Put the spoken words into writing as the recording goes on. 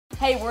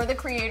Hey, we're the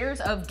creators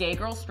of Gay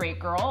Girl, Straight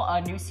Girl, a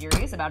new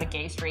series about a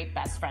gay-straight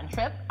best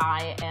friendship.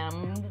 I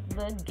am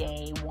the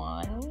gay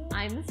one.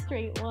 I'm the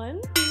straight one.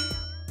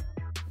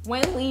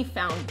 When Lee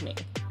found me,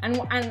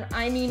 and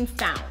I mean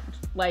found,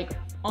 like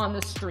on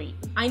the street,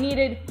 I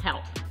needed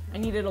help. I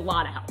needed a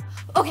lot of help.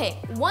 Okay,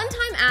 one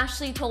time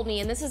Ashley told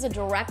me, and this is a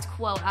direct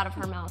quote out of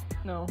her mouth.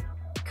 No.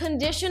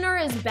 Conditioner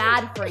is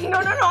bad for you. No,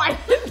 I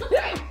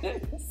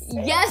didn't say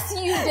Yes,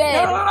 you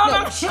did.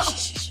 No.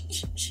 Shh.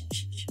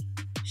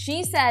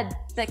 She said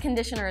that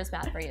conditioner is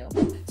bad for you.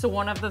 So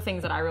one of the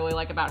things that I really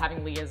like about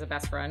having Lee as a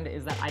best friend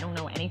is that I don't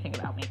know anything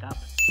about makeup.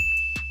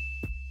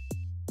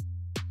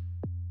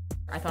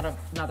 I thought of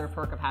another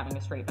perk of having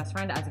a straight best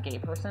friend. As a gay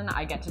person,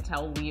 I get to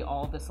tell Lee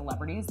all the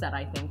celebrities that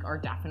I think are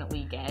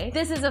definitely gay.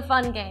 This is a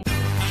fun game.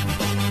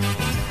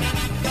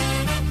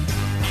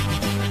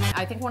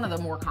 I think one of the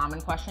more common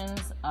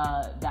questions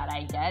that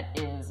I get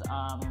is,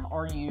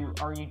 are you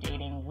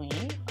dating Lee?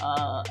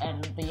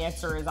 And the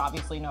answer is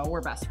obviously no,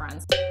 we're best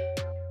friends.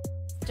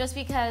 Just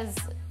because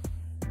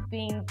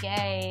being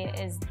gay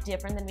is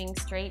different than being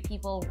straight,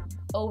 people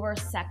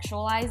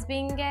over-sexualize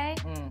being gay.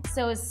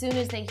 So as soon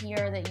as they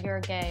hear that you're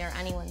gay or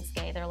anyone's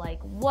gay, they're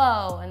like,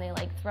 whoa, and they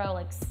like throw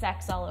like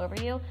sex all over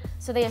you.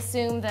 So they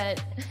assume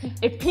that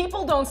if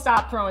people don't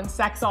stop throwing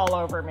sex all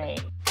over me.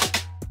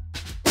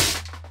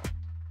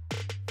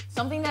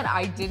 Something that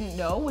I didn't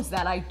know was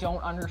that I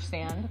don't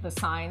understand the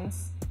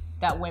signs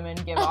that women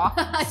give off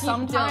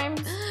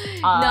sometimes.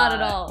 Not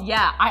at all.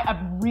 Yeah,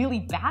 I'm really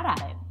bad at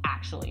it,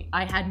 actually.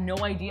 I had no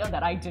idea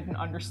that I didn't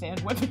understand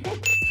women.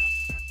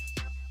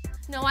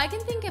 No, I can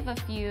think of a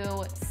few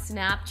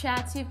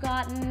Snapchats you've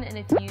gotten and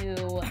a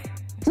few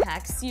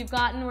texts you've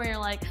gotten where you're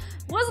like,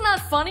 wasn't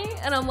that funny?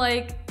 And I'm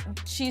like,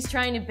 she's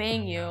trying to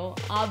bang you,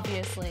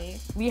 obviously.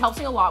 Lee helps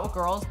me a lot with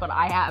girls, but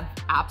I have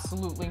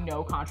absolutely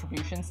no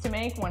contributions to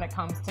make when it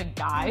comes to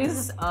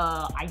guys.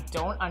 I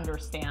don't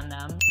understand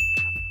them.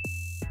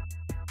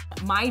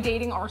 My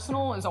dating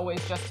arsenal is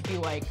always just to be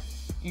like,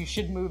 you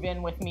should move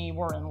in with me,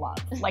 we're in love.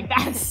 Like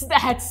that's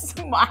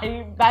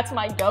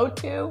my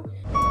go-to.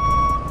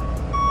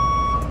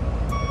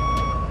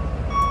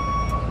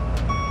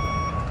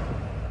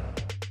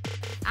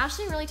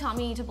 Ashley really taught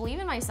me to believe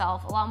in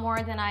myself a lot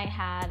more than I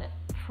had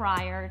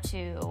prior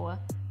to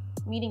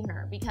meeting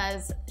her,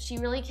 because she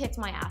really kicked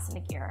my ass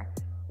into gear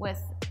with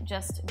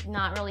just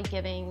not really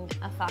giving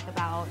a fuck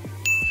about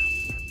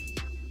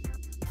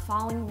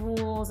following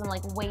rules and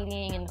like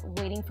waiting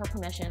for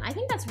permission. I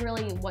think that's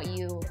really what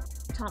you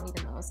taught me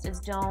the most, is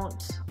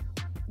don't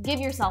give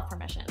yourself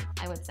permission,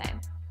 I would say.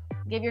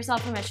 Give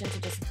yourself permission to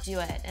just do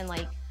it, and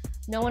like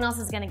no one else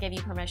is gonna give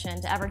you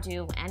permission to ever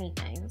do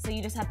anything. So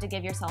you just have to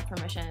give yourself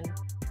permission.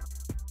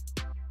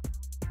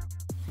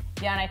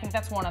 Yeah, and I think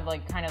that's one of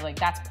like, kind of like,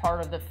 that's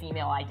part of the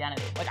female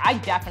identity. Like I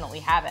definitely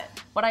have it,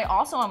 but I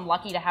also am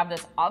lucky to have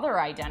this other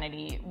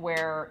identity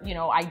where, you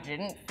know, I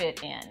didn't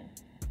fit in.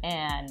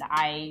 And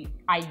I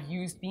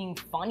used being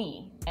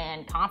funny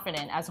and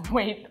confident as a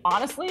way,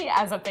 honestly,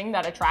 as a thing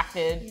that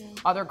attracted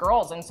other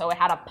girls. And so it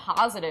had a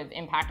positive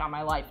impact on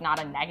my life, not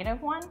a negative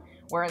one.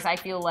 Whereas I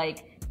feel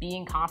like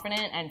being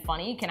confident and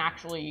funny can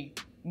actually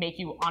make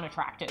you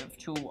unattractive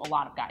to a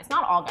lot of guys.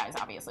 Not all guys,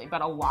 obviously,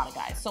 but a lot of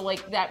guys. So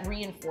like that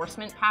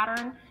reinforcement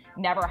pattern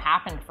never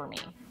happened for me.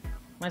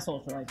 My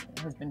social life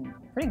has been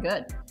pretty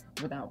good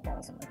without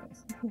balls in my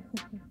face.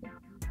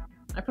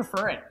 I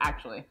prefer it,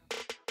 actually.